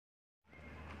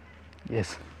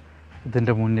Yes,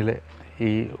 ഇതിൻ്റെ മുന്നിൽ ഈ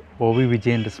V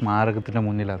വിജയൻ്റെ സ്മാരകത്തിൻ്റെ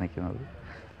മുന്നിലാണ് നിൽക്കുന്നത്.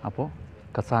 അപ്പോൾ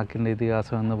ഖസാക്കിൻ്റെ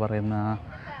ഇതിഹാസം എന്ന് പറയുന്ന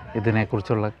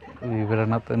ഇതിനെക്കുറിച്ചുള്ള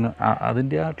വിവരണത്തിന്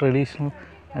അതിൻ്റെ ആ ട്രഡീഷണൽ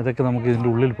ഇതൊക്കെ നമുക്ക് ഇതിൻ്റെ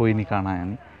ഉള്ളിൽ പോയി ഇനി കാണാൻ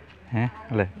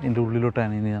അല്ലേ, ഇതിൻ്റെ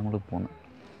ഉള്ളിലോട്ടാണ് ഇനി നമ്മൾ പോകുന്നത്.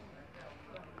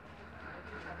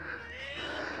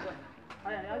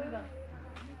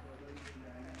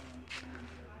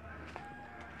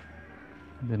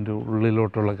 ഇതിൻ്റെ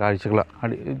ഉള്ളിലോട്ടുള്ള കാഴ്ചകൾ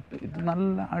ഇത്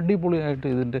നല്ല അടിപൊളിയായിട്ട്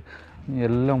ഇതിൻ്റെ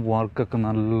എല്ലാം വർക്കൊക്കെ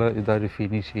നല്ല ഇതായിട്ട്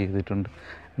ഫിനിഷ് ചെയ്തിട്ടുണ്ട്.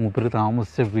 മൂപ്പര്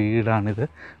താമസിച്ച വീടാണിത്.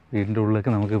 വീടിൻ്റെ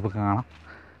ഉള്ളിലൊക്കെ നമുക്കിപ്പോൾ കാണാം.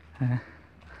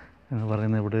 എന്ന്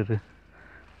പറയുന്നത് ഇവിടെ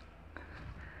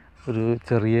ഒരു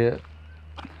ചെറിയ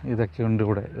ഇതൊക്കെ ഉണ്ട്.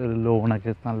 ഇവിടെ ഒരു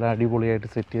ലോണൊക്കെ നല്ല അടിപൊളിയായിട്ട്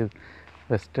സെറ്റ് ചെയ്ത്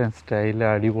വെസ്റ്റേൺ സ്റ്റൈലിൽ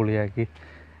അടിപൊളിയാക്കി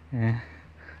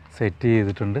സെറ്റ്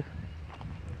ചെയ്തിട്ടുണ്ട്.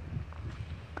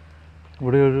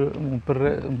 ഇവിടെ ഒരു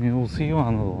മൂപ്പരുടെ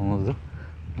മ്യൂസിയമാണെന്ന് തോന്നുന്നത്.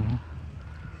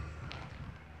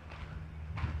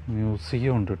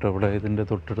 മ്യൂസിയം ഉണ്ട് കേട്ടോ ഇവിടെ ഇതിൻ്റെ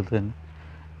തൊട്ടടുത്ത് തന്നെ.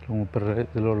 മൂപ്പരുടെ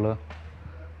ഇതിലുള്ള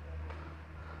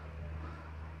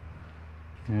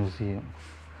മ്യൂസിയം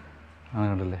ആണ്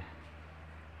കണ്ടല്ലേ.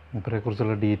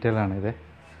 മൂപ്പരെക്കുറിച്ചുള്ള ഡീറ്റെയിൽ ആണിത്.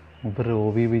 മൂപ്പര്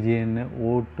V വിജയന്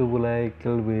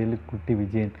ഓട്ടുപുലായ്ക്കൽ വേലുക്കുട്ടി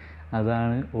വിജയൻ,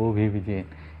 അതാണ് V വിജയൻ.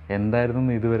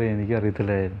 എന്തായിരുന്നു ഇതുവരെ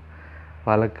എനിക്കറിയത്തില്ലായിരുന്നു.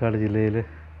 പാലക്കാട് ജില്ലയിൽ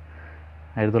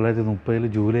 1930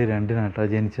 ജൂലൈ 2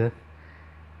 ജനിച്ചത്.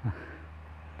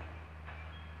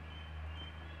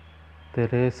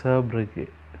 തെരേസ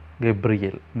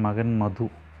ഗബ്രിയേൽ, മകൻ മധു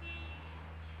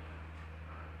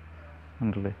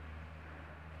ഉണ്ടല്ലേ.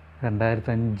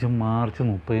 2005 മാർച്ച്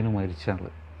 30 മരിച്ച ആൾ.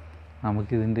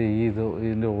 നമുക്കിതിൻ്റെ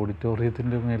ഇതിൻ്റെ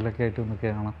ഓഡിറ്റോറിയത്തിൻ്റെ മേളിലൊക്കെ ആയിട്ട് ഒന്ന്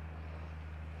കാണാം.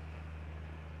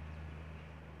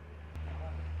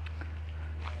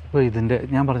 അപ്പോൾ ഇതിൻ്റെ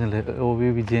ഞാൻ പറഞ്ഞില്ലേ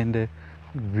V വിജയൻ്റെ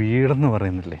വീടെന്ന്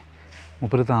പറയുന്നില്ലേ,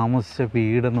 മൂപ്പര് താമസിച്ച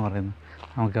വീടെന്ന് പറയുന്നത്,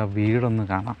 നമുക്ക് ആ വീടൊന്ന്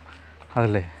കാണാം.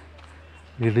 അതല്ലേ,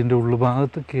 വീടിൻ്റെ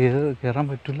ഉൾഭാഗത്ത് കയറാൻ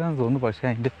പറ്റില്ല എന്ന് തോന്നുന്നു. പക്ഷേ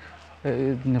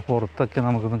അതിൻ്റെ പുറത്തൊക്കെ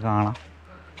നമുക്കൊന്ന് കാണാം.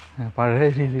 പഴയ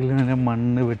രീതിയിൽ തന്നെ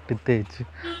മണ്ണ് വെട്ടിത്തേച്ച്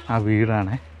ആ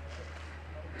വീടാണ്.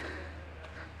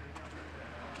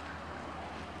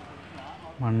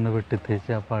 മണ്ണ്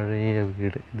വെട്ടിത്തേച്ച് ആ പഴയ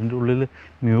വീട്. ഇതിൻ്റെ ഉള്ളിൽ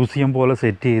മ്യൂസിയം പോലെ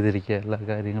സെറ്റ് ചെയ്തിരിക്കുക എല്ലാ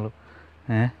കാര്യങ്ങളും.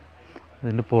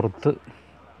 ഇതിൻ്റെ പുറത്ത്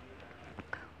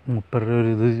മൂപ്പരുടെ ഒരു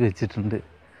ഇത് വെച്ചിട്ടുണ്ട്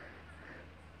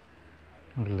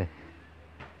അല്ലേ.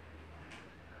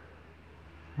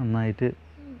 നന്നായിട്ട്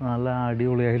നല്ല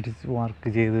അടിപൊളിയായിട്ട് വർക്ക്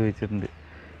ചെയ്ത് വെച്ചിട്ടുണ്ട്.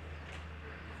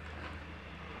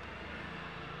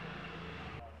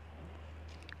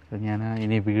 ഞാൻ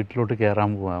ഇനി വീട്ടിലോട്ട് കയറാൻ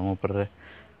പോവാം. മൂപ്പരുടെ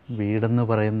വീടെന്ന്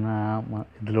പറയുന്ന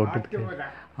ഇതിലോട്ട്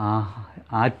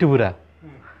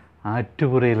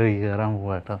ആറ്റുപുരയിലേക്ക് കയറാൻ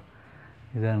പോവാം കേട്ടോ.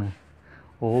 ഇതാണ്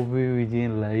V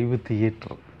വിജയൻ ലൈവ്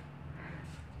തിയേറ്റർ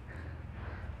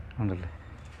ഉണ്ടല്ലേ.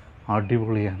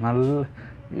 അടിപൊളിയാണ്. നല്ല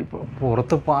ഇപ്പോൾ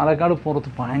പുറത്ത് പാലക്കാട് പുറത്ത്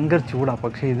ഭയങ്കര ചൂടാണ്,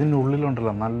 പക്ഷേ ഇതിൻ്റെ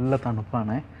ഉള്ളിലുണ്ടല്ലോ നല്ല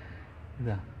തണുപ്പാണ്.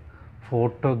 ഇതാ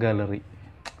ഫോട്ടോ ഗാലറി.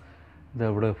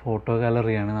 ഇതെവിടെ ഫോട്ടോ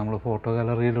ഗാലറിയാണ്. നമ്മൾ ഫോട്ടോ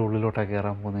ഗാലറിയുടെ ഉള്ളിലോട്ടാണ്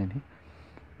കയറാൻ പോകുന്നതിന്.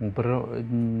 മൂപ്പര്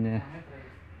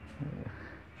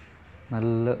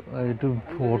നല്ലതായിട്ട്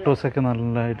ഫോട്ടോസൊക്കെ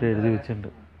നല്ലതായിട്ട് എഴുതി വെച്ചിട്ടുണ്ട്.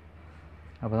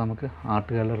 അപ്പോൾ നമുക്ക്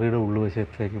ആർട്ട് ഗാലറിയുടെ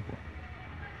ഉൾവശത്തേക്ക് പോകാം.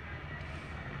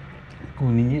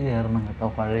 കുനിഞ്ഞ് കയറണം കേട്ടോ,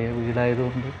 പഴയ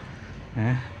വീടായതുകൊണ്ട്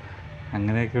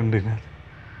അങ്ങനെയൊക്കെ ഉണ്ട്.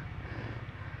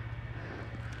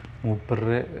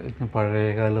 മൂപ്പരുടെ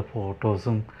പഴയകാല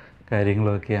ഫോട്ടോസും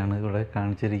കാര്യങ്ങളൊക്കെയാണ് ഇവിടെ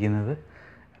കാണിച്ചിരിക്കുന്നത്.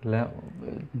 എല്ലാം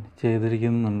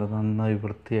ചെയ്തിരിക്കുന്നുണ്ട്, നന്നായി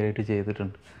വൃത്തിയായിട്ട്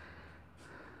ചെയ്തിട്ടുണ്ട്.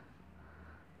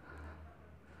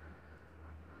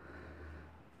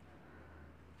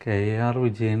 KR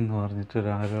വിജയൻ എന്ന്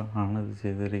പറഞ്ഞിട്ടൊരാരോ ആണ് ഇത്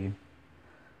ചെയ്തിരിക്കുന്നത്.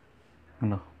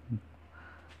 കണ്ടോ,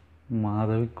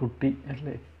 മാധവിക്കുട്ടി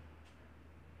അല്ലേ,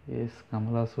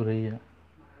 കമല സുരയ്യ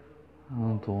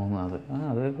ആണെന്ന് തോന്നുന്നത്.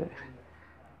 അതെ അതെ.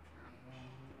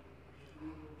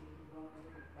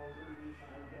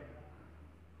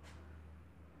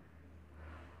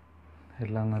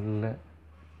 എല്ലാം നല്ല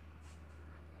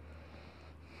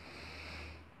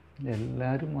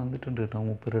എല്ലാവരും വന്നിട്ടുണ്ട് കേട്ടോ.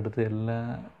 മൂപ്പരടുത്ത് എല്ലാ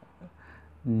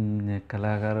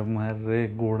കലാകാരന്മാരുടെ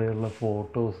കൂടെയുള്ള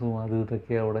ഫോട്ടോസും അതും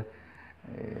ഇതൊക്കെ അവിടെ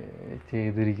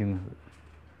ചെയ്തിരിക്കുന്നത്.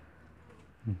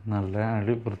 നല്ല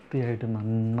വൃത്തിയായിട്ട്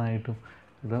നന്നായിട്ടും.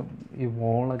 ഇത് ഈ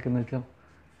വോളൊക്കെ എന്ന് വെച്ചാൽ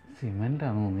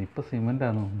സിമെൻ്റാണെന്ന് തോന്നുന്നു. ഇപ്പോൾ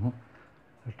സിമെൻ്റാണെന്ന് തോന്നുന്നു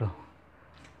കേട്ടോ.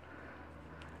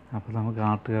 അപ്പോൾ നമുക്ക്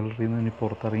ആർട്ട് ഗാലറിയിൽ നിന്ന് ഇനി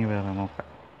പുറത്തിറങ്ങി വേറെ നോക്കാം.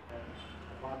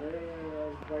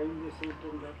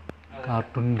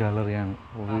 കാർട്ടൂൺ ഗാലറിയാണ്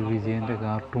V വിജയൻ്റെ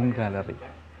കാർട്ടൂൺ ഗാലറി.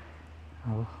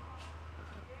 അപ്പോൾ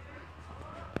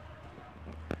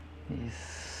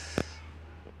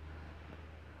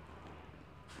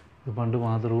ഇത് പണ്ട്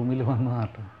മാതൃഭൂമിയിൽ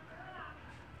വന്നതാട്ടോ.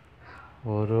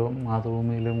 ഓരോ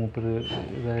മാതൃഭൂമിയിലെ മൂപ്പര്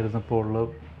ഇതായിരുന്നപ്പോൾ ഉള്ള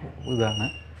ഇതാണ്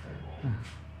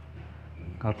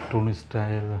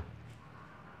കാർട്ടൂണിസ്റ്റായത്.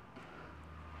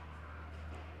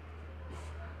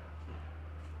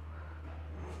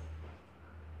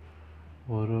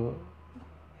 ഓരോ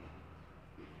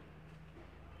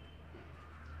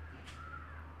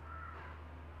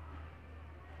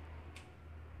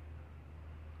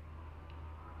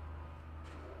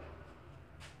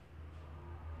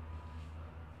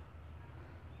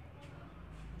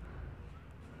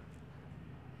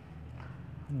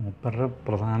മൂപ്പരുടെ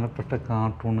പ്രധാനപ്പെട്ട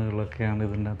കാർട്ടൂണുകളൊക്കെയാണ്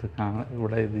ഇതിൻ്റെ അകത്ത്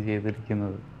ഇവിടെ ഇത്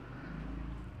ചെയ്തിരിക്കുന്നത്.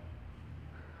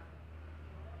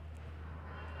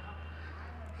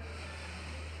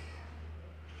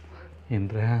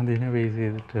 ഇന്ദിരാഗാന്ധിനെ ബേസ്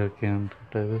ചെയ്തിട്ടൊക്കെയാണ്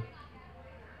ഇട്ടത്.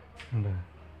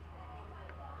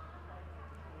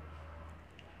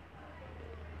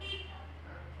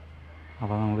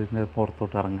 അപ്പോൾ നമ്മളിതിൻ്റെ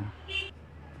പുറത്തോട്ട് ഇറങ്ങാം.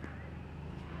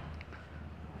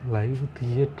 ലൈവ്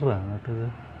തിയേറ്ററാണ് കേട്ടത്.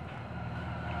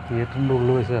 തിയേറ്ററിൻ്റെ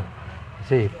ഉള്ളിൽ വെച്ചാൽ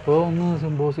പക്ഷേ ഇപ്പോൾ ഒന്ന്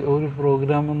ഒരു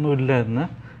പ്രോഗ്രാമൊന്നും ഇല്ലായിരുന്നു.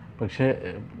 പക്ഷേ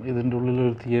ഇതിൻ്റെ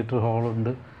ഉള്ളിലൊരു തിയേറ്റർ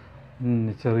ഹാളുണ്ട്.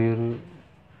 ചെറിയൊരു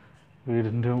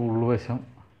വീടിൻ്റെ ഉൾവശം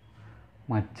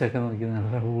മച്ചൊക്കെ നോക്കി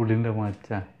നല്ല വുഡിൻ്റെ മച്ച.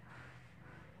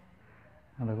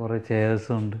 അവിടെ കുറേ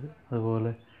ചെയർസുണ്ട്.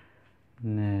 അതുപോലെ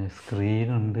പിന്നെ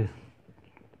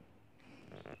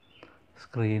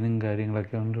സ്ക്രീനും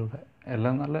കാര്യങ്ങളൊക്കെ ഉണ്ട് ഇവിടെ.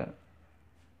 എല്ലാം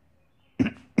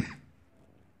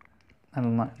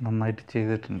നന്നായിട്ട്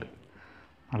ചെയ്തിട്ടുണ്ട്.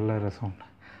 നല്ല രസമുണ്ട്.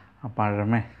 ആ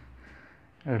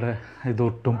പഴമയുടെ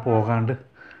ഇതൊട്ടും പോകാണ്ട്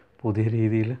പുതിയ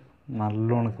രീതിയിൽ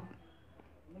നല്ലോണം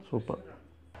സൂപ്പർ.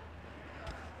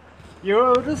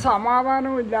 ഒരു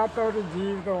സമാധാനവും ഇല്ലാത്ത ഒരു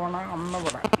ജീവിതമാണ് അന്ന്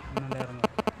ഇവിടെ.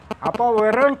 അപ്പോൾ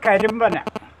വെറും കരിമ്പന.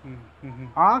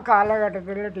 ആ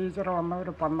കാലഘട്ടത്തിൽ ടീച്ചർ വന്ന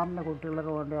ഒരു 12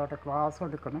 കുട്ടികൾക്ക് വേണ്ടി അവിടെ ക്ലാസ്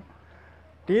എടുക്കണം.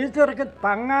 ടീച്ചർക്ക്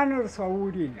തങ്ങാനൊരു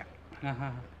സൗകര്യമില്ല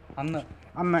അന്ന്.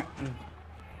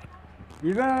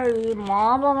 ഇത് ഈ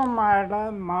മാധവന്മാരുടെ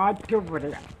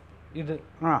നാറ്റുപുരയാണ് ഇത്.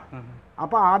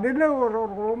 അപ്പോൾ അതിൽ ഒരു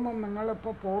റൂം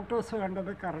നിങ്ങളിപ്പോൾ ഫോട്ടോസ്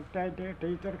കണ്ടത് കറക്റ്റായിട്ട്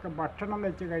ടീച്ചർക്ക് ഭക്ഷണം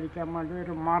വെച്ച് കഴിക്കാൻ വേണ്ടി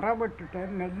ഒരു മറവിട്ടിട്ട്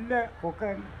നെല്ല് ഒക്കെ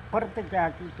ഇപ്പുറത്തേക്ക്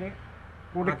ആക്കിയിട്ട്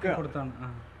കൊടുക്കുക.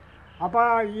 അപ്പോൾ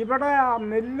ഇവിടെ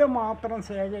നെല്ല് മാത്രം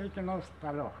ശേഖരിക്കുന്ന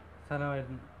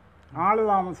സ്ഥലമായിരുന്നു. ആള്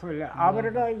താമസമില്ല.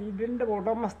 അവരുടെ ഇതിൻ്റെ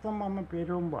ഉടമസ്ഥൻ വന്ന്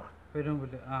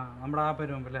പെരുമ്പില്.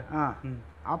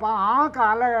 അപ്പോൾ ആ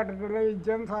കാലഘട്ടത്തിൽ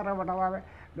വിജയൻ സാർ ഇവിടെ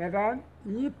വരാൻ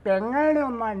ഈ പെങ്ങളെ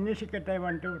ഒന്ന് അന്വേഷിക്കട്ടെ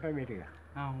വേണ്ടി ഇവിടെ വരിക.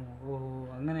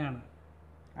 അങ്ങനെയാണ്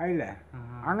അതില്ലേ?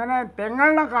 അങ്ങനെ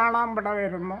പെങ്ങളെ കാണാൻ ഇവിടെ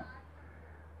വരുന്നു.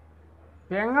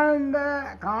 പെങ്ങളിൻ്റെ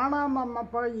കാണാൻ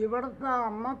വന്നപ്പോൾ ഇവിടുത്തെ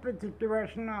അന്നത്തെ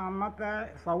സിറ്റുവേഷന് അന്നത്തെ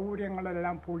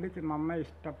സൗകര്യങ്ങളെല്ലാം പുള്ളിക്ക് നന്നായി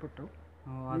ഇഷ്ടപ്പെട്ടു.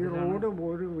 ഈ റോഡ്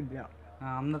പോലും ഇല്ല.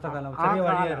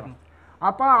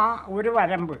 അപ്പോൾ ഒരു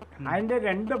വരമ്പ്, അതിൻ്റെ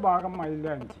 2 ഭാഗം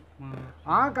മൈലാഞ്ചി.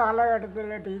 ആ കാലഘട്ടത്തിൽ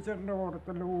ടീച്ചറിൻ്റെ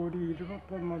കൂട്ടത്തിൽ ഒരു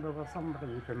 21 ദിവസം ഇവിടെ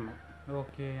ഇരുന്നു.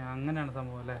 അങ്ങനെയാണ്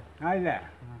സംഭവം അല്ലേ? അല്ലേ?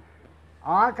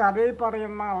 ആ കഥയിൽ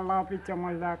പറയുന്ന അള്ളാപ്പിച്ച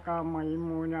മല്ലാക്ക,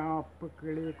 മൈമൂന, അപ്പ്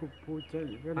കിളി, കുപ്പൂച്ച,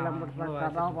 ഇതെല്ലാം ഇവിടുത്തെ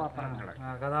കഥാപാത്രങ്ങൾ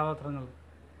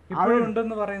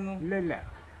ഇല്ല.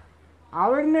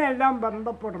 അവരിനെ എല്ലാം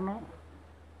ബന്ധപ്പെടണം.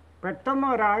 പെട്ടെന്ന്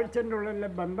ഒരാഴ്ചൻ്റെ ഉള്ളിൽ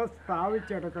ബന്ധം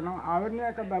സ്ഥാപിച്ചെടുക്കണം.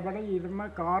 അവരിനെയൊക്കെ ഇവിടെ ഇരുന്ന്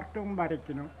കാർട്ടൂൺ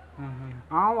വരയ്ക്കണം.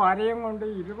 ആ വരയും കൊണ്ട്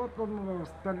 21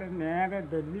 ദിവസത്തിൽ നേരെ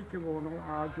ഡൽഹിക്ക് പോകണം.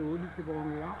 ആ ജോലിക്ക്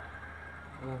പോകണില്ല.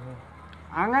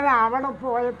 അങ്ങനെ അവിടെ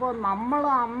പോയപ്പോൾ നമ്മൾ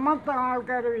അന്നത്തെ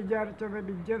ആൾക്കാർ വിചാരിച്ചത്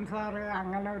വിജയൻ സാറ്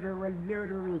അങ്ങനെ ഒരു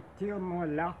വലിയൊരു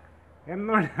വ്യക്തിയൊന്നുമല്ല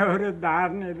എന്നുള്ള ഒരു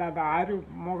ധാരണയില്ല. അത് ആരും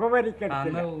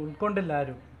മുഖവരിക്കെടുത്തില്ല, ഉൾക്കൊണ്ടില്ല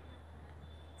ആരും.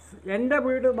 എൻ്റെ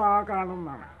വീട്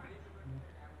കാണുന്നതാണ്.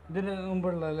 ഇതിന്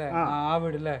മുമ്പുള്ള ആ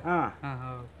വീടല്ലേ?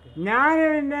 ഞാൻ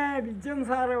പിന്നെ വിജയൻ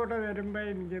സാറ് ഇവിടെ വരുമ്പോൾ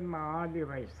എനിക്ക് 4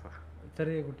 വയസ്സാണ്.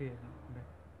 ചെറിയ കുട്ടിയായിരുന്നു.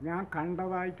 ഞാൻ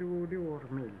കണ്ടതായിട്ട് കൂടി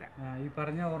ഓർമ്മയില്ല. ഈ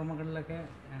പറഞ്ഞ ഓർമ്മകളിലൊക്കെ.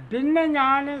 പിന്നെ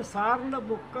ഞാൻ സാറിൻ്റെ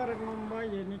ബുക്ക് ഇറങ്ങുമ്പോൾ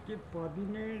എനിക്ക്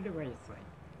 17 വയസ്സായി.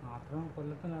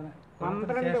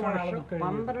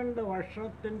 12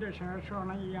 വർഷത്തിൻ്റെ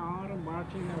ശേഷമാണ് ഈ 6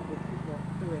 ഭാഷയിലെ ബുക്ക്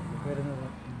പുറത്ത് വരുന്നത്.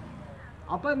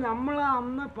 അപ്പം നമ്മൾ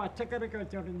അന്ന് പച്ചക്കറി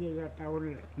കച്ചവടം ചെയ്യുക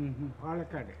ടൗണിൽ,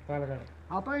 പാലക്കാട്.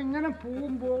 അപ്പോൾ ഇങ്ങനെ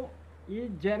പോകുമ്പോൾ ഈ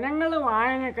ജനങ്ങൾ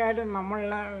വായനക്കാർ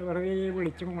നമ്മളെ വെറുതെ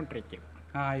വിളിച്ചുകൊണ്ടിരിക്കും.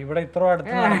 ഇവിടെ ഇത്ര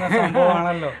അടുത്ത്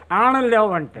സംഭവമാണല്ലോ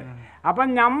പറഞ്ഞിട്ട്. അപ്പം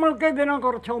നമ്മൾക്ക് ഇതിനെ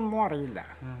കുറിച്ചൊന്നും അറിയില്ല.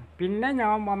 പിന്നെ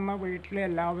ഞാൻ വന്ന് വീട്ടിൽ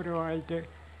എല്ലാവരുമായിട്ട്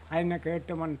അതിനെ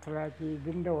കേട്ട് മനസ്സിലാക്കി.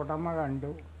 ഇതിൻ്റെ ഉടമ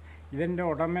കണ്ടു. ഇതിൻ്റെ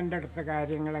ഉടമൻ്റെ അടുത്ത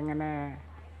കാര്യങ്ങളെങ്ങനെ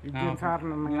വിജയൻ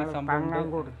സാറിന് നിങ്ങൾ തങ്ങാൻ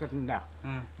കൊടുത്തിട്ടുണ്ട,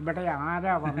 ഇവിടെ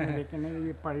ആരാ വന്നിരിക്കുന്നത്,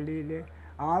 ഈ പള്ളിയിൽ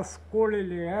ആ സ്കൂളിൽ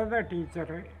ഏതാ ടീച്ചർ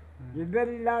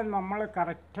ഇതെല്ലാം നമ്മൾ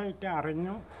കറക്റ്റായിട്ട്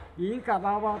അറിഞ്ഞു. ഈ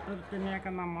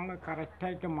കഥാപാത്രത്തിനെയൊക്കെ നമ്മൾ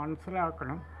കറക്റ്റായിട്ട്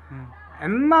മനസ്സിലാക്കണം.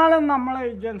 എന്നാലും നമ്മൾ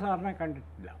വിജയൻ സാറിനെ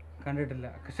കണ്ടിട്ടില്ല.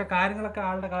 പക്ഷെ കാര്യങ്ങളൊക്കെ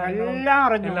ആളുടെ എല്ലാം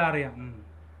അറിഞ്ഞു. അറിയാം.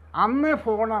 അന്ന്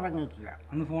ഫോൺ ഇറങ്ങിയിട്ടില്ല.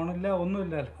 അന്ന് ഫോണില്ല,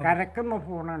 ഒന്നുമില്ലല്ലോ. കരക്കുന്ന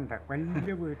ഫോണുണ്ട്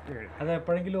വലിയ വീട്ടുകൾ. അത്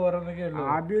എപ്പോഴെങ്കിലും ഓരോന്നൊക്കെ ഉള്ളൂ.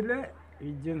 അതിൽ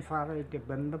വിജയൻ സാറായിട്ട്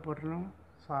ബന്ധപ്പെടണം.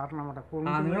 സാറിന് അവിടെ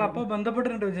നിങ്ങളപ്പോൾ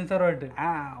ബന്ധപ്പെട്ടിട്ടുണ്ട് വിജയൻ സാറുമായിട്ട്?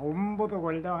 9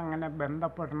 കൊല്ലം അങ്ങനെ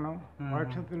ബന്ധപ്പെടണം.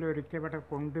 വർഷത്തിലൊരിക്കൽ ഇവിടെ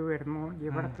കൊണ്ടുവരുന്നു.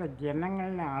 ഇവിടുത്തെ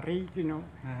ജനങ്ങളെ അറിയിക്കുന്നു.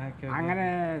 അങ്ങനെ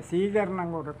സ്വീകരണം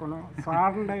കൊടുക്കണം.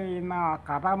 സാറിൻ്റെ കയ്യിൽ നിന്ന് ആ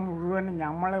കഥ മുഴുവൻ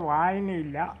നമ്മൾ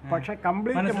വായനയില്ല, പക്ഷെ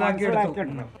കംപ്ലീറ്റ്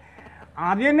മനസ്സിലാക്കിയിട്ടുണ്ട്.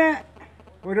 അതിന്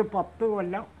ഒരു 10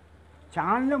 കൊല്ലം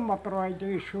ചാനലും പത്രമായിട്ട്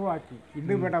ഇഷ്യൂ ആക്കി.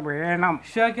 ഇതിവിടെ വേണം.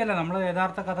 ഇഷ്യൂ ആക്കിയല്ല, നമ്മൾ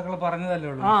യഥാർത്ഥ കഥകൾ പറഞ്ഞതല്ലേ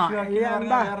ഉള്ളൂ.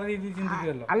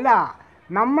 അല്ല,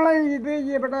 നമ്മൾ ഇത്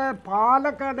ഇവിടെ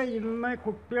പാലക്കാട് ഇന്ന്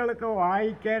കുട്ടികൾക്ക്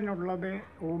വായിക്കാനുള്ളത്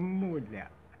ഒന്നുമില്ല.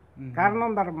 കാരണം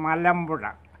എന്താ പറയുക, മലമ്പുഴ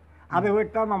അത്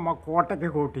വിട്ടാൽ നമ്മൾ കോട്ടയ്ക്ക്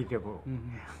കൂട്ടിയിട്ട് പോകും.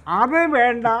 അത്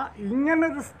വേണ്ട.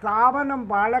 ഇങ്ങനൊരു സ്ഥാപനം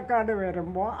പാലക്കാട്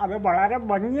വരുമ്പോൾ അത് വളരെ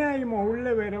ഭംഗിയായി മുകളിൽ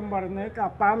വരും പറഞ്ഞ്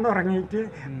കത്താൻ തുടങ്ങിയിട്ട്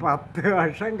 10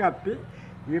 വർഷം കത്തി.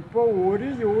 ഇപ്പോൾ ഒരു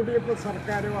UDF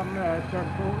സർക്കാർ വന്ന്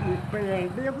ഏറ്റെടുത്തു. ഇപ്പോൾ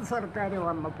LDF സർക്കാർ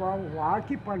വന്നപ്പോൾ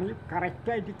ബാക്കി പണി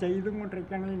കറക്റ്റായിട്ട് ചെയ്തും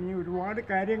കൊണ്ടിരിക്കുകയാണ്. ഇനി ഒരുപാട്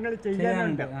കാര്യങ്ങൾ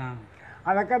ചെയ്യാനുണ്ട്.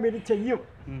 അതൊക്കെ ഇവർ ചെയ്യും.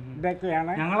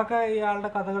 ഇതൊക്കെയാണ്. ഞങ്ങളൊക്കെ ഇയാളുടെ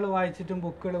കഥകൾ വായിച്ചിട്ടും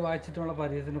ബുക്കുകൾ വായിച്ചിട്ടുമുള്ള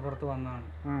പരിചയത്തിന് പുറത്ത് വന്നതാണ്.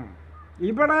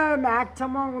 ഇവിടെ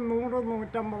മാക്സിമം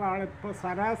 100-150 ആളിപ്പോൾ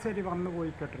ശരാശരി വന്ന്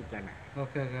പോയിക്കൊണ്ടിരിക്കുകയാണ്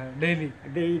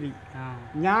ഡെയിലി.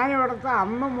 ഞാൻ ഇവിടുത്തെ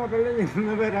അന്ന് മുതൽ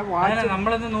ഇന്ന് വരെ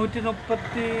നമ്മളിന്ന്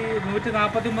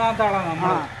 143-143 ആളാണ്.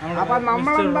 അപ്പം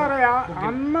നമ്മളെന്താ പറയുക,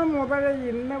 അന്ന് മുതൽ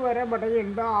ഇന്ന് വരെ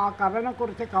ഇവിടെയുണ്ട്. ആ കഥനെ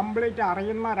കുറിച്ച് കംപ്ലീറ്റ്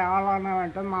അറിയുന്ന ഒരാളാണ്.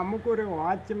 വേണ്ടത് നമുക്കൊരു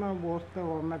വാച്ച്മാൻ പോസ്റ്റ്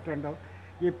വന്നിട്ടുണ്ട്.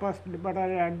 ഇപ്പോൾ ഇവിടെ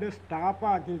 2 സ്റ്റാഫ്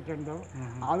ആക്കിയിട്ടുണ്ട്.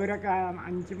 അവരൊക്കെ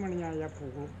 5 മണിയായാൽ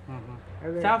പോകും.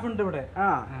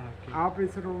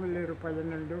 ഓഫീസ് റൂമിൽ ഒരു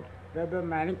പയ്യനുണ്ട്. ഇത്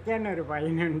നനയ്ക്കാനൊരു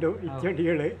പയ്യനുണ്ട്. ഈ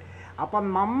ചെടികൾ. അപ്പം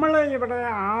നമ്മൾ ഇവിടെ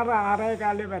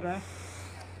 6-6:15 വരെ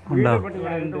വീട്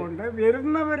പണിയായതുകൊണ്ട്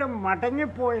വരുന്നവർ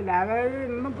മടങ്ങിപ്പോയില്ല. അതായത്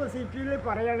ഇന്നിപ്പോൾ സിറ്റിയിൽ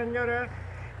പറയുകയാണെങ്കിൽ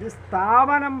ഈ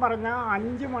സ്ഥാപനം പറഞ്ഞാൽ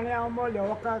 5 മണിയാകുമ്പോൾ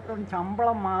ലോക്കാക്കും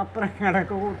ശമ്പളം മാത്രം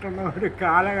കണക്ക് കൂട്ടുന്ന ഒരു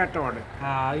കാലഘട്ടമാണ്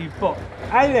ഇപ്പോൾ.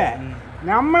 അല്ലേ?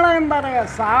 നമ്മളെന്താ പറയുക,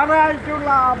 സാറായിട്ടുള്ള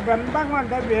ആ ബന്ധം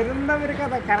കൊണ്ട് വരുന്നവർക്ക്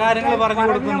അത്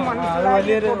പറഞ്ഞ്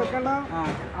മനസ്സിലാക്കി കൊടുക്കണം.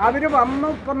 അവർ വന്നു.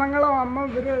 ഇപ്പം നിങ്ങൾ വന്നു.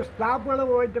 ഇവർ സ്റ്റാഫുകൾ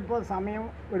പോയിട്ട് ഇപ്പോൾ സമയം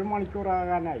 1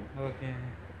 മണിക്കൂറാകാനായി.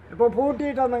 ഇപ്പോൾ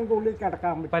പൂട്ടിയിട്ട് നിങ്ങൾക്ക് ഉള്ളിൽ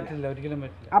കിടക്കാൻ പറ്റില്ല, ഒരിക്കലും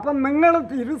പറ്റില്ല. അപ്പം നിങ്ങൾ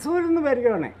തിരുസൂരിൽ നിന്ന്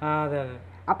വരികയാണ്.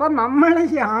 അപ്പം നമ്മൾ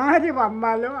ആര്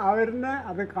വന്നാലും അവരിന്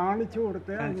അത് കാണിച്ചു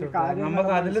കൊടുത്ത്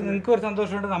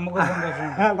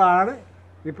അതാണ്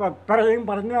ഇപ്പം അത്രയും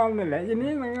പറഞ്ഞു തന്നില്ല. ഇനി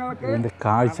നിങ്ങൾക്ക് ഇതിൻ്റെ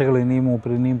കാഴ്ചകൾ ഇനിയും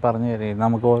മൂപ്പരിനിയും പറഞ്ഞു തരും.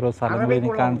 നമുക്ക് ഓരോ സ്ഥലങ്ങൾ ഇനി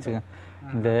കാണിച്ച്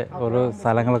ഇതിൻ്റെ ഓരോ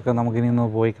സ്ഥലങ്ങളൊക്കെ നമുക്കിനി ഒന്ന്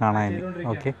പോയി കാണാൻ.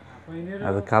 ഓക്കെ,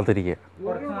 അത് കാത്തിരിക്കുക.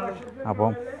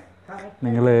 അപ്പം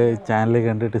നിങ്ങൾ ചാനൽ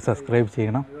കണ്ടിട്ട് സബ്സ്ക്രൈബ്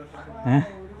ചെയ്യണം.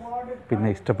 പിന്നെ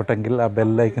ഇഷ്ടപ്പെട്ടെങ്കിൽ ആ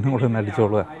ബെല്ലൈക്കനും കൂടെ ഒന്ന്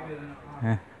അടിച്ചോളുക.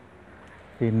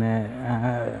 പിന്നെ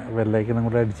ബെല്ലൈക്കനും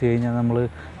കൂടെ അടിച്ചു കഴിഞ്ഞാൽ നമ്മൾ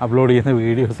അപ്ലോഡ് ചെയ്യുന്ന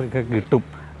വീഡിയോസൊക്കെ കിട്ടും.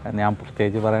 ഞാൻ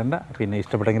പ്രത്യേകിച്ച് പറയണ്ട. പിന്നെ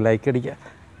ഇഷ്ടപ്പെട്ടെങ്കിൽ ലൈക്ക് അടിക്കുക,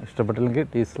 ഇഷ്ടപ്പെട്ടില്ലെങ്കിൽ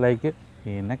ഡിസ്ലൈക്ക്.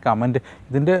 പിന്നെ കമൻറ്റ്,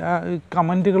 ഇതിൻ്റെ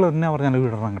കമൻറ്റുകൾ തന്നെ പറഞ്ഞാൽ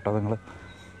വിടണം കേട്ടോ. നിങ്ങൾ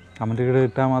കമൻറ്റുകൾ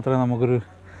ഇട്ടാൽ മാത്രമേ നമുക്കൊരു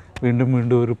വീണ്ടും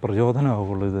ഒരു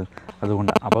പ്രചോദനമാവുള്ളൂ ഇത്.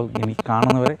 അതുകൊണ്ട് അപ്പോൾ ഇനി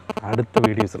കാണുന്നവരെ അടുത്ത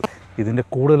വീഡിയോസിൽ ഇതിൻ്റെ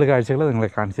കൂടുതൽ കാഴ്ചകൾ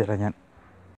നിങ്ങളെ കാണിച്ചു തരാം ഞാൻ.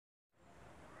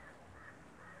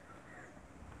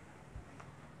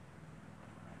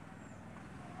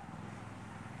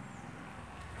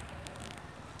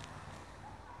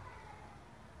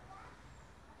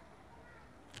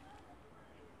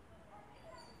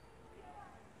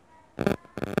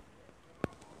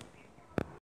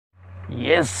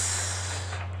 യെസ്,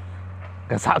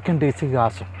 ഖസാക്കിൻ്റെ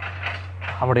ഇതിഹാസം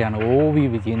അവിടെയാണ്. V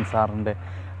വിജയൻ സാറിൻ്റെ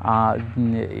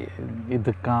ഇത്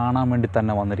കാണാൻ വേണ്ടി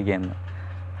തന്നെ വന്നിരിക്കുകയെന്ന്.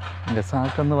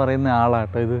 ഖസാക്ക് എന്ന് പറയുന്ന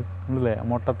ആളാട്ടോ ഇത്. അല്ലേ,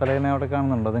 മൊട്ടത്തലേനെ അവിടെ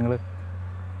കാണുന്നുണ്ടോ നിങ്ങൾ?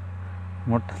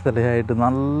 മൊട്ടത്തലയായിട്ട്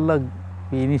നല്ല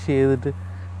ഫിനിഷ് ചെയ്തിട്ട്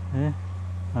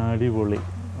അടിപൊളി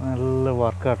നല്ല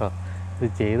വർക്കാട്ടോ. ഇത്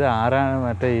ചെയ്ത് ആരാണ്?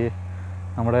 മറ്റേ ഈ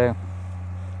നമ്മുടെ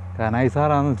കനായി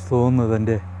സാറാണെന്ന് തോന്നുന്നത്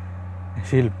എൻ്റെ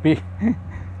ശില്പി.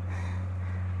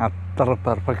 അത്ര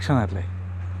പെർഫെക്ഷനല്ലേ.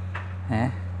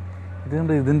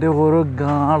 ഇതുകൊണ്ട് ഇതിൻ്റെ ഓരോ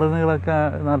ഗാർഡനുകളൊക്കെ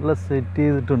നല്ല സെറ്റ്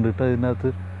ചെയ്തിട്ടുണ്ട് കേട്ടോ. ഇതിനകത്ത്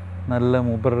നല്ല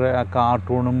മൂപ്പരുടെ ആ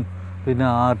കാർട്ടൂണും പിന്നെ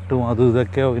ആർട്ടും അതും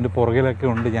ഇതൊക്കെ ഇതിൻ്റെ പുറകിലൊക്കെ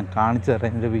ഉണ്ട്. ഞാൻ കാണിച്ചു തരാം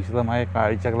ഇതിൻ്റെ വിശദമായ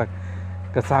കാഴ്ചകളൊക്കെ.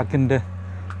 ഖസാക്കിൻ്റെ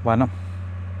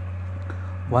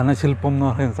വനശില്പം എന്ന്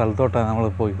പറയുന്ന സ്ഥലത്തോട്ടാണ് നമ്മൾ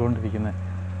പോയിക്കൊണ്ടിരിക്കുന്നത്.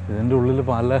 ഇതിൻ്റെ ഉള്ളിൽ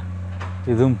പല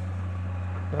ഇതും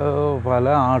പല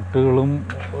ആർട്ടുകളും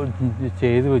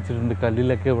ചെയ്ത് വെച്ചിട്ടുണ്ട്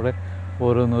കല്ലിലൊക്കെ. ഇവിടെ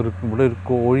ഇവിടെ ഒരു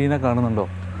കോഴീനെ കാണുന്നുണ്ടോ?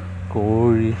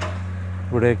 കോഴി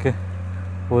ഇവിടെയൊക്കെ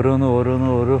ഓരോ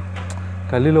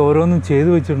കല്ലിൽ ഓരോന്നും ചെയ്ത്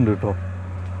വെച്ചിട്ടുണ്ട് കേട്ടോ.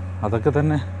 അതൊക്കെ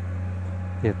തന്നെ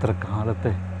എത്ര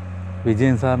കാലത്തെ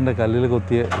വിജയൻ സാറിൻ്റെ കല്ലിൽ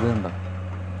കൊത്തിയ ഇത് കണ്ടോ.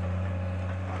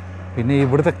 പിന്നെ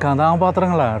ഇവിടുത്തെ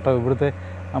കഥാപാത്രങ്ങളാണ് കേട്ടോ. ഇവിടുത്തെ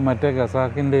മറ്റേ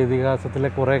ഖസാക്കിൻ്റെ ഇതിഹാസത്തിലെ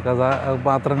കുറേ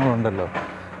കഥാപാത്രങ്ങളുണ്ടല്ലോ,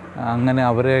 അങ്ങനെ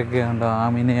അവരെയൊക്കെ ഉണ്ട്.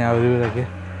 ആമിനെ അവരൊക്കെ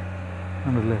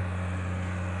ഉണ്ടല്ലേ.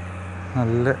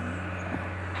 നല്ല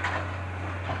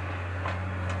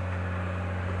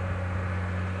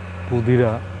കുതിര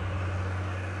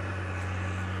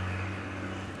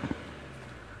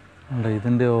ഉണ്ട്.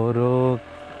 ഇതിൻ്റെ ഓരോ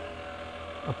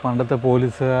പണ്ടത്തെ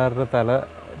പോലീസുകാരുടെ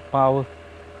തലപ്പാവ്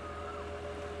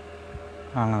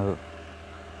ആണത്.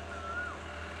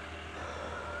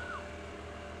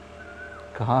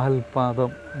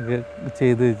 കാൽപാദം ഒക്കെ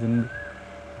ചെയ്ത് വെച്ചിട്ടുണ്ട്.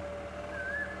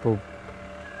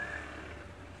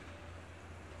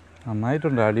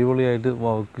 നന്നായിട്ടുണ്ട്, അടിപൊളിയായിട്ട്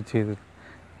വർക്ക് ചെയ്ത്.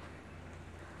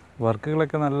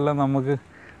 വർക്കുകളൊക്കെ നല്ല നമുക്ക്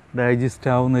ഡൈജസ്റ്റ്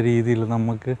ആവുന്ന രീതിയിൽ,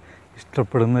 നമുക്ക്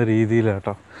ഇഷ്ടപ്പെടുന്ന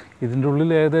രീതിയിലാട്ടോ. ഇതിൻ്റെ ഉള്ളിൽ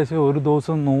ഏകദേശം ഒരു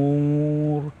ദിവസം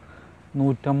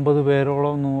 100-150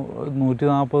 പേരോളം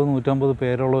 140-150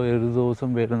 പേരോളം ഒരു ദിവസം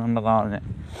വരുന്നുണ്ടെന്നാണ് ഞാൻ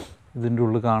ഇതിൻ്റെ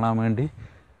ഉള്ളിൽ കാണാൻ വേണ്ടി.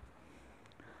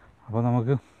 അപ്പോൾ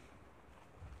നമുക്ക്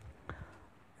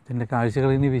ഇതിൻ്റെ കാഴ്ചകൾ,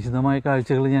 ഇനി വിശദമായ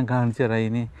കാഴ്ചകൾ ഞാൻ കാണിച്ചു തരാം.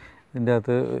 ഇനി ഇതിൻ്റെ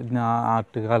അകത്ത് ഞാൻ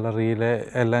ആർട്ട് ഗാലറിയിലെ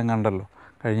എല്ലാം കണ്ടല്ലോ,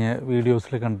 കഴിഞ്ഞ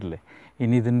വീഡിയോസിൽ കണ്ടില്ലേ.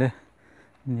 ഇനി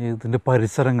ഇതിൻ്റെ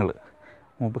പരിസരങ്ങൾ,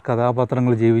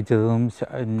 കഥാപാത്രങ്ങൾ ജീവിച്ചതും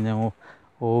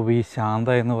OV ശാന്ത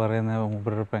എന്ന് പറയുന്ന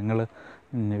മൂപ്പരുടെ പെങ്ങൾ,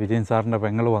 വിജയൻ സാറിൻ്റെ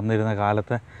പെങ്ങൾ വന്നിരുന്ന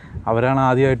കാലത്തെ അവരാണ്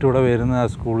ആദ്യമായിട്ട് ഇവിടെ വരുന്നത്, ആ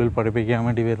സ്കൂളിൽ പഠിപ്പിക്കാൻ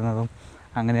വേണ്ടി വരുന്നതും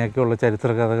അങ്ങനെയൊക്കെയുള്ള ചരിത്ര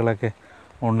കഥകളൊക്കെ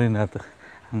ഉണ്ട് ഇതിനകത്ത്.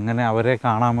 അങ്ങനെ അവരെ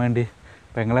കാണാൻ വേണ്ടി,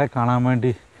 പെങ്ങളെ കാണാൻ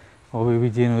വേണ്ടി OV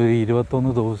വിജയൻ ഒരു 21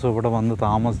 ദിവസം ഇവിടെ വന്ന്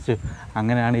താമസിച്ച്.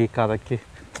 അങ്ങനെയാണ്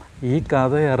ഈ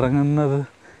കഥ ഇറങ്ങുന്നത്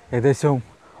ഏകദേശം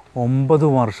 9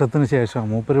 വർഷത്തിന് ശേഷം.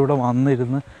 മൂപ്പരിവിടെ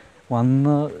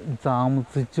വന്ന്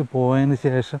താമസിച്ച് പോയതിന്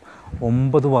ശേഷം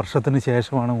 9 വർഷത്തിന്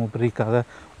ശേഷമാണ് മൂപ്പര് ഈ കഥ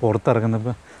പുറത്തിറങ്ങുന്നത്.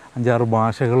 5-6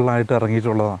 ഭാഷകളിലായിട്ട്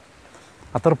ഇറങ്ങിയിട്ടുള്ളതാണ്.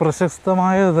 അത്ര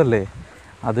പ്രശസ്തമായതല്ലേ.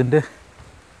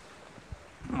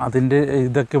 അതിൻ്റെ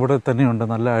ഇതൊക്കെ ഇവിടെ തന്നെയുണ്ട്,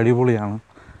 നല്ല അടിപൊളിയാണ്.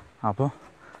 അപ്പോൾ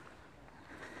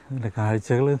ഇതിൻ്റെ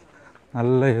കാഴ്ചകൾ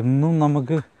നല്ല എന്നും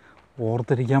നമുക്ക്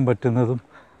ഓർത്തിരിക്കാൻ പറ്റുന്നതും,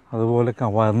 അതുപോലെ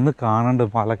വന്ന് കാണേണ്ടത്.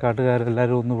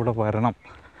 പാലക്കാട്ടുകാരെല്ലാവരും ഒന്ന് ഇവിടെ വരണം,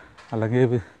 അല്ലെങ്കിൽ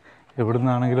എവിടെ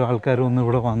നിന്നാണെങ്കിലും ആൾക്കാർ ഒന്ന്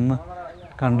ഇവിടെ വന്ന്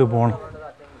കണ്ടു പോകണം.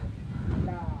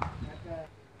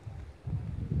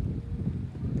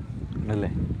 അല്ലേ,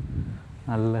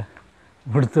 നല്ല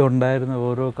ഇവിടുത്തെ ഉണ്ടായിരുന്ന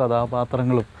ഓരോ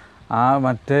കഥാപാത്രങ്ങളും,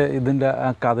 മറ്റേ ഇതിൻ്റെ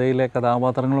കഥയിലെ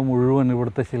കഥാപാത്രങ്ങൾ മുഴുവൻ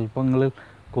ഇവിടുത്തെ ശില്പങ്ങളിൽ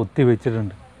കൊത്തി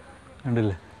വെച്ചിട്ടുണ്ട്.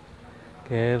 കണ്ടില്ലേ,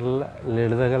 കേരള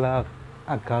ലളിതകലാ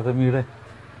അക്കാദമിയുടെ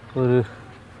ഒരു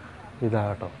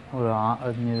ഇതാട്ടോ,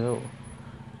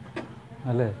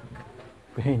 അല്ലേ,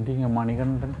 പെയിൻറ്റിങ്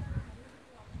മണികണ്ഠൻ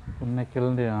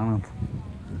പുന്നക്കലിൻ്റെ ആണ്.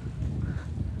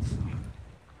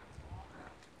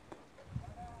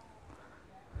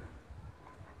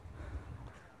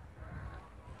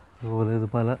 അതുപോലെ ഇത്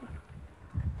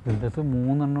ഇതിൻ്റെ അകത്ത്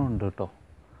 3 എണ്ണം ഉണ്ട് കേട്ടോ.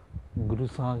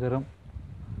 ഗുരുസാഗരം,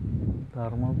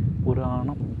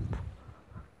 ധർമ്മപുരാണം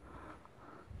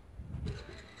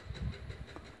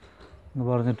എന്ന്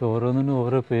പറഞ്ഞിട്ട് ഓരോന്നിനും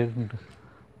ഓരോ പേരുണ്ട്.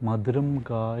 മധുരം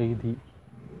ഗായിതി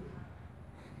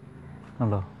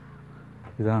കണ്ടോ,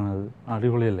 ഇതാണത്.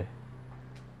 അടിപൊളിയല്ലേ.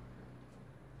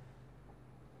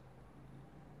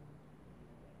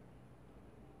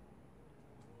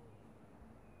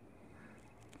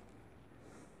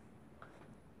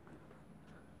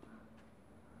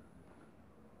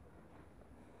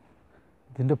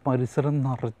 ഇതിൻ്റെ പരിസരം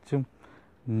നിറച്ചും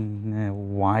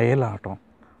വയലാട്ടോ,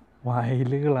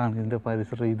 വയലുകളാണ് ഇതിൻ്റെ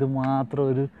പരിസരം. ഇത് മാത്രം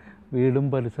ഒരു വീടും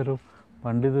പരിസരവും.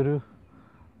 പണ്ടിതൊരു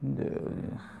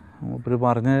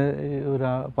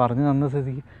പറഞ്ഞു തന്ന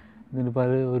സ്ഥിതിക്ക് ഇതിന്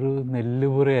ഒരു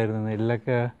നെല്ലുപുരയായിരുന്നു,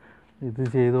 നെല്ലൊക്കെ ഇത്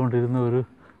ചെയ്തുകൊണ്ടിരുന്ന ഒരു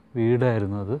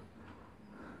വീടായിരുന്നു അത്.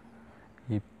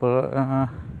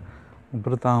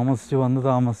 ഇപ്പോൾ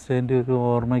താമസിച്ചതിൻ്റെ ഒരു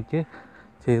ഓർമ്മയ്ക്ക്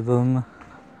ചെയ്തതെന്ന്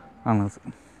ആണ്.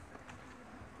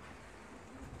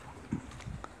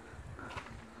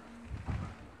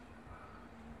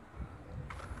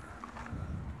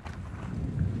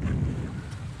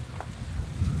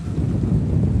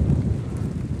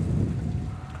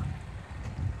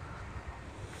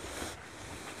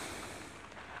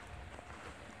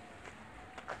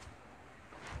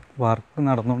 വർക്ക്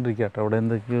നടന്നുകൊണ്ടിരിക്കുക കേട്ടോ. അവിടെ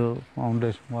എന്തൊക്കെയോ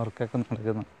ഫൗണ്ടേഷൻ വർക്കൊക്കെ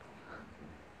നടക്കുന്നു.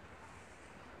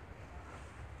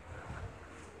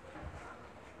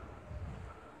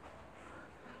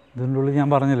 ഇതിൻ്റെ ഉള്ളിൽ ഞാൻ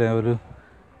പറഞ്ഞില്ലേ ഒരു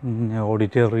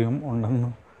ഓഡിറ്റോറിയം ഉണ്ടെന്ന്,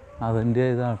 അതിൻ്റെ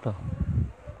ഇതാട്ടോ.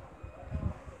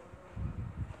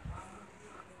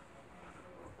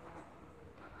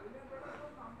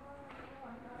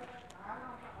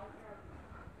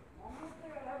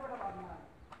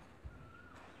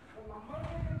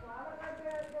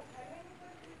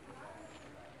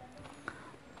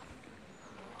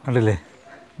 കണ്ടില്ലേ,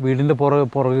 വീടിൻ്റെ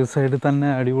പുറകു സൈഡിൽ തന്നെ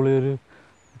അടിപൊളി ഒരു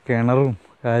കിണറും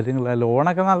കാര്യങ്ങളും.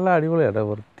 ലോണൊക്കെ നല്ല അടിപൊളിയാട്ടോ,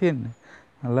 വൃത്തി തന്നെ.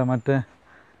 നല്ല മറ്റേ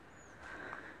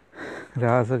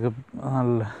ഗ്രാസൊക്കെ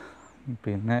നല്ല,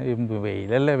 പിന്നെ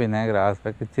വെയിലല്ലേ, പിന്നെ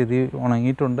ഗ്രാസൊക്കെ ഇച്ചിരി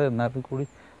ഉണങ്ങിയിട്ടുണ്ട്. എന്നാലും കൂടി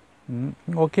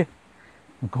ഓക്കെ,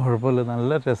 കുഴപ്പമില്ല,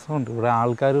 നല്ല രസമുണ്ട്. ഇവിടെ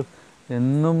ആൾക്കാർ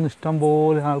എന്നും ഇഷ്ടം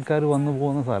പോലെ ആൾക്കാർ വന്നു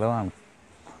പോകുന്ന സ്ഥലമാണ്.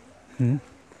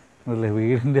 അല്ലേ,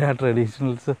 വീടിൻ്റെ ആ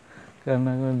ട്രഡീഷണൽസ്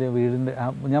കാരണം വീടിൻ്റെ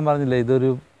ഞാൻ പറഞ്ഞില്ലേ, ഇതൊരു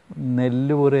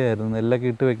നെല്ല് പുരയായിരുന്നു, നെല്ലൊക്കെ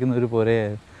ഇട്ട് വെക്കുന്ന ഒരു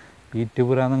പുരയായിരുന്നു.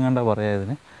 ഈറ്റുപുരാന്നും കണ്ട പറയാം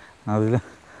ഇതിന്.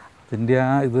 അതിൻ്റെ ആ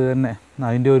ഇത് തന്നെ,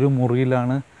 അതിൻ്റെ ഒരു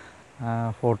മുറിയിലാണ്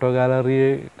ഫോട്ടോ ഗാലറി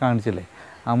കാണിച്ചില്ലേ,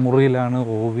 ആ മുറിയിലാണ്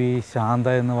OV ശാന്ത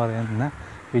എന്ന് പറയുന്ന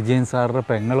വിജയൻ സാറിൻ്റെ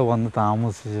പെങ്ങൾ വന്ന്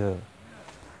താമസിച്ചത്.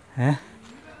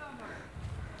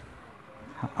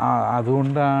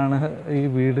 അതുകൊണ്ടാണ് ഈ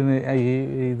വീടിന്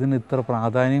ഇതിന് ഇത്ര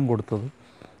പ്രാധാന്യം കൊടുത്തത്.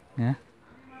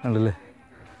 കണ്ടില്ലേ,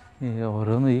 ഈ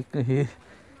ഓരോന്ന് ഈ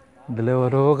ഇതിലെ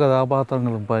ഓരോ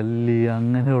കഥാപാത്രങ്ങളും പല്ലി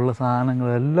അങ്ങനെയുള്ള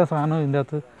സാധനങ്ങളും എല്ലാ സാധനവും ഇതിൻ്റെ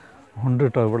അകത്ത് ഉണ്ട്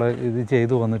കേട്ടോ. ഇവിടെ ഇത്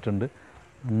ചെയ്തു വന്നിട്ടുണ്ട്,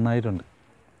 നന്നായിട്ടുണ്ട്.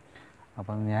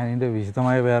 അപ്പം ഞാൻ ഇതിൻ്റെ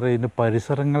വിശദമായ വേറെ ഇതിൻ്റെ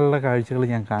പരിസരങ്ങളിലെ കാഴ്ചകൾ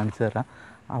ഞാൻ കാണിച്ചു തരാം.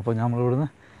 അപ്പോൾ നമ്മളിവിടുന്ന്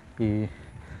ഈ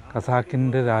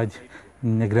ഖസാക്കിൻ്റെ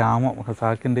ഗ്രാമം,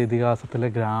 ഖസാക്കിൻ്റെ ഇതിഹാസത്തിലെ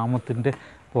ഗ്രാമത്തിൻ്റെ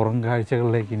പുറം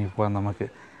കാഴ്ചകളിലേക്ക് ഇനി പോകാം നമുക്ക്.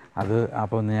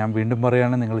 അപ്പോൾ ഞാൻ വീണ്ടും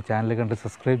പറയുകയാണ്, നിങ്ങൾ ചാനൽ കണ്ട്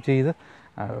സബ്സ്ക്രൈബ് ചെയ്ത്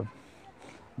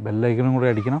ബെല്ലൈക്കണും കൂടെ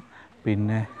അടിക്കണം.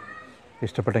 പിന്നെ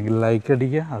ഇഷ്ടപ്പെട്ടെങ്കിൽ ലൈക്ക്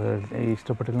അടിക്കുക, അത്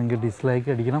ഇഷ്ടപ്പെട്ടില്ലെങ്കിൽ ഡിസ്ലൈക്ക്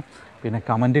അടിക്കണം. പിന്നെ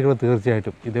കമൻറ്റുകൾ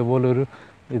തീർച്ചയായിട്ടും ഇതേപോലൊരു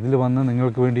ഇതിൽ വന്ന്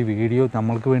നമ്മൾക്ക് വേണ്ടി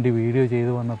വീഡിയോ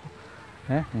ചെയ്ത് വന്നപ്പോൾ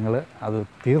നിങ്ങൾ അത്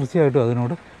തീർച്ചയായിട്ടും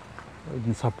അതിനോട്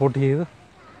സപ്പോർട്ട് ചെയ്ത്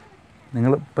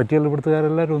നിങ്ങൾ പറ്റിയുള്ള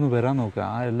ഇവിടുത്തുകാരെല്ലാവരും ഒന്ന് വരാൻ നോക്കുക.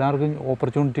 എല്ലാവർക്കും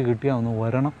ഓപ്പർച്യൂണിറ്റി കിട്ടിയാൽ ഒന്ന്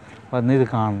വരണം, വന്നിത്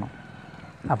കാണണം.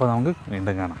 അപ്പോൾ നമുക്ക്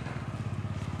വീണ്ടും കാണാം.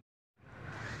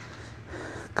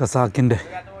 ഖസാക്കിൻ്റെ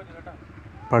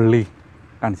പള്ളി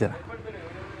കാണിച്ചു തരാം.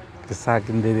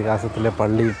 ഖസാക്കിൻ്റെ ഇതിഹാസത്തിലെ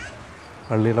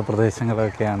പള്ളിയുടെ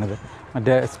പ്രദേശങ്ങളൊക്കെയാണിത്.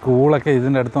 മറ്റേ സ്കൂളൊക്കെ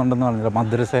ഇതിൻ്റെ അടുത്തുണ്ടെന്ന് പറഞ്ഞില്ല,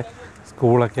 മദ്രസ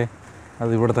സ്കൂളൊക്കെ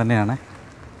അത് ഇവിടെ തന്നെയാണ്.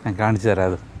 ഞാൻ കാണിച്ചു തരാം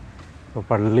അത്. ഇപ്പോൾ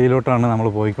പള്ളിയിലോട്ടാണ് നമ്മൾ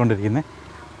പോയിക്കൊണ്ടിരിക്കുന്നത്.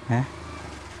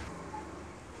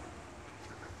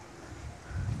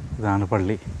 ഇതാണ്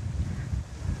പള്ളി,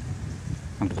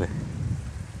 കണ്ടില്ലേ,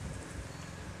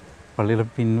 പള്ളിയുടെ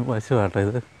പിൻവശമാട്ടോ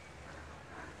ഇത്.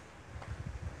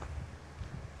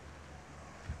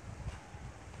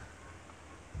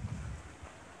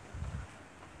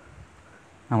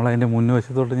 നമ്മളതിൻ്റെ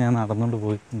മുൻവശത്തോട്ട് ഞാൻ നടന്നുകൊണ്ട്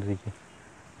പോയിക്കൊണ്ടിരിക്കുക.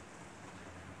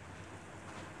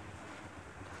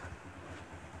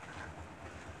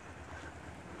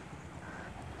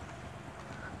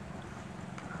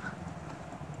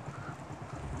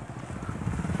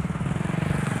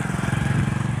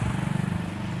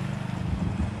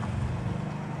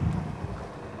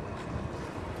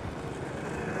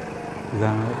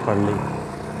 ഇതാണ് പള്ളി,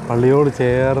 പള്ളിയോട്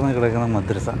ചേർന്ന് കിടക്കുന്ന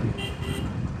മദ്രസ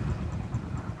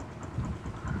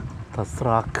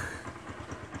thasrak.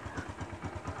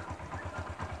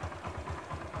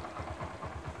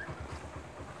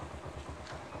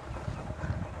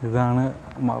 ഇതാണ്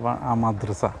ആ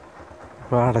മദ്രസ.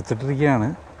 ഇപ്പോൾ അടച്ചിട്ടിരിക്കുകയാണ്.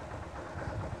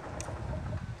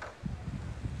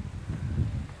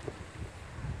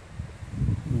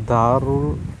 ദാറുൽ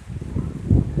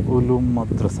ഉലൂം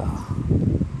മദ്രസ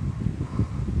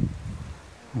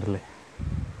ഉണ്ടല്ലേ.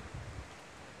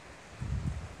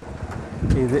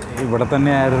 ഇത് ഇവിടെ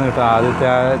തന്നെയായിരുന്നു കേട്ടോ ആദ്യത്തെ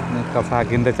ആ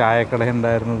ഖസാക്കിൻ്റെ ചായക്കട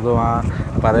ഉണ്ടായിരുന്നതും ആ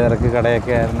പലചരക്ക്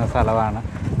കടയൊക്കെ ആയിരുന്ന സ്ഥലമാണ്.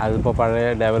 അതിപ്പോൾ പഴയ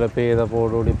ഡെവലപ്പ്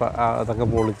ചെയ്തപ്പോഴുകൂടി അതൊക്കെ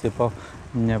പൊളിച്ചിപ്പോൾ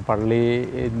പള്ളി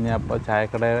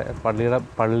ചായക്കട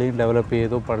പള്ളി ഡെവലപ്പ്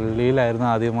ചെയ്തു. പള്ളിയിലായിരുന്നു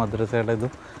ആദ്യം മദ്രസയുടെ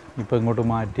ഇതും, ഇപ്പോൾ ഇങ്ങോട്ട്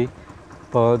മാറ്റി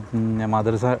ഇപ്പോൾ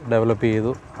മദ്രസ ഡെവലപ്പ്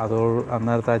ചെയ്തു.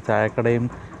 അന്നേരത്തെ ആ ചായക്കടയും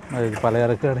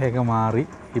പലചരക്ക് കടയൊക്കെ മാറി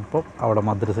ഇപ്പോൾ അവിടെ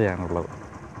മദ്രസയാണുള്ളത്.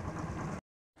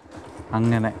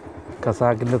 അങ്ങനെ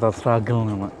ഖസാക്കിൻ്റെ thasrakൽ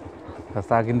നിന്ന്,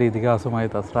 ഖസാക്കിൻ്റെ ഇതിഹാസമായ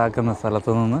thasrak എന്ന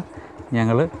സ്ഥലത്ത് നിന്ന്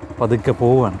ഞങ്ങൾ പതുക്കെ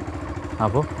പോവുകയാണ്.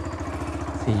 അപ്പോൾ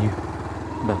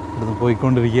ഇവിടുന്ന്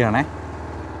പോയിക്കൊണ്ടിരിക്കുകയാണേ.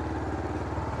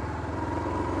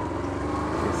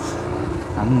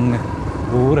 അങ്ങ്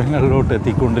ദൂരങ്ങളിലോട്ട്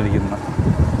എത്തിക്കൊണ്ടിരിക്കുന്ന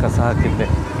ഖസാക്കിൻ്റെ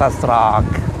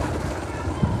thasrak.